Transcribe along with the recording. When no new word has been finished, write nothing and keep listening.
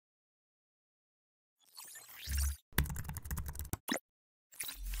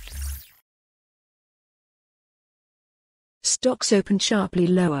Stocks opened sharply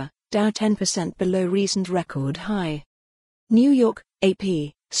lower, Dow 10% below recent record high. New York,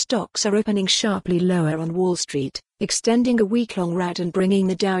 AP, stocks are opening sharply lower on Wall Street, extending a week-long rout and bringing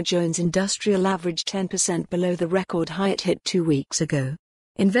the Dow Jones Industrial Average 10% below the record high it hit 2 weeks ago.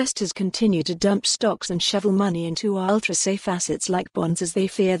 Investors continue to dump stocks and shovel money into ultra-safe assets like bonds as they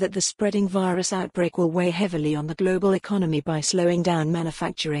fear that the spreading virus outbreak will weigh heavily on the global economy by slowing down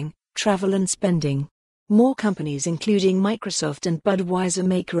manufacturing, travel and spending. More companies including Microsoft and Budweiser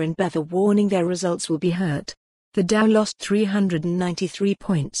maker InBev are warning their results will be hurt. The Dow lost 393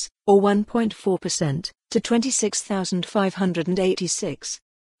 points, or 1.4%, to 26,586.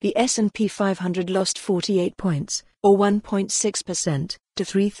 The S&P 500 lost 48 points, or 1.6%, to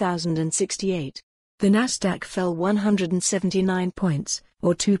 3,068. The Nasdaq fell 179 points,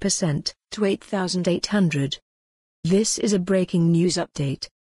 or 2%, to 8,800. This is a breaking news update.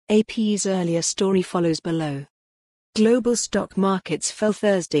 AP's earlier story follows below. Global stock markets fell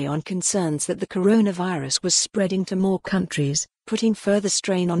Thursday on concerns that the coronavirus was spreading to more countries, putting further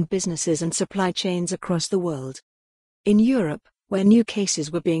strain on businesses and supply chains across the world. In Europe, where new cases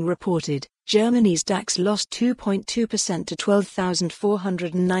were being reported, Germany's DAX lost 2.2% to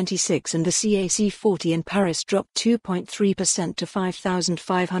 12,496 and the CAC 40 in Paris dropped 2.3% to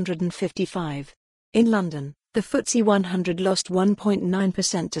 5,555. In London, the FTSE 100 lost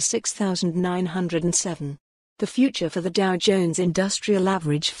 1.9% to 6,907. The future for the Dow Jones Industrial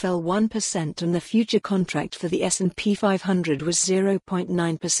Average fell 1% and the future contract for the S&P 500 was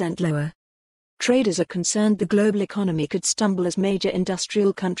 0.9% lower. Traders are concerned the global economy could stumble as major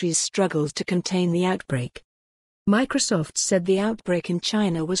industrial countries struggled to contain the outbreak. Microsoft said the outbreak in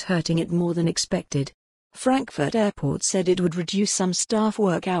China was hurting it more than expected. Frankfurt Airport said it would reduce some staff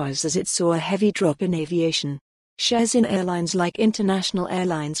work hours as it saw a heavy drop in aviation. Shares in airlines like International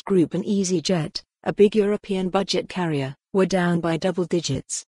Airlines Group and EasyJet, a big European budget carrier, were down by double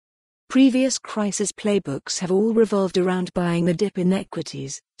digits. Previous crisis playbooks have all revolved around buying the dip in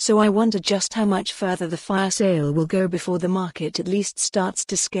equities, so I wonder just how much further the fire sale will go before the market at least starts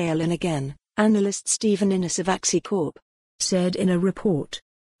to scale in again, analyst Stephen Innes of Corp said in a report.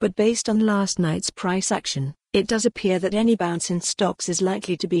 But based on last night's price action, it does appear that any bounce in stocks is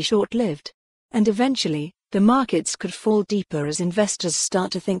likely to be short-lived. And eventually, the markets could fall deeper as investors start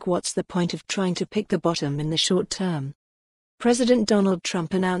to think what's the point of trying to pick the bottom in the short term. President Donald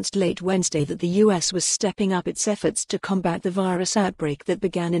Trump announced late Wednesday that the U.S. was stepping up its efforts to combat the virus outbreak that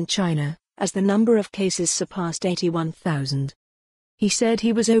began in China, as the number of cases surpassed 81,000. He said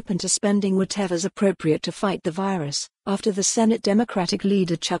he was open to spending whatever's appropriate to fight the virus, after the Senate Democratic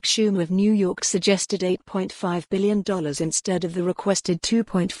leader Chuck Schumer of New York suggested $8.5 billion instead of the requested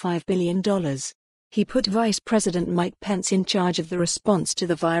 $2.5 billion. He put Vice President Mike Pence in charge of the response to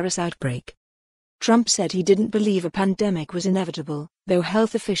the virus outbreak. Trump said he didn't believe a pandemic was inevitable, though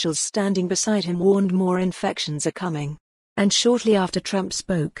health officials standing beside him warned more infections are coming. And shortly after Trump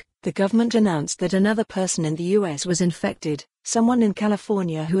spoke, the government announced that another person in the U.S. was infected, someone in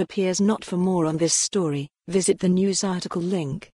California who appears not. For more on this story, visit the news article link.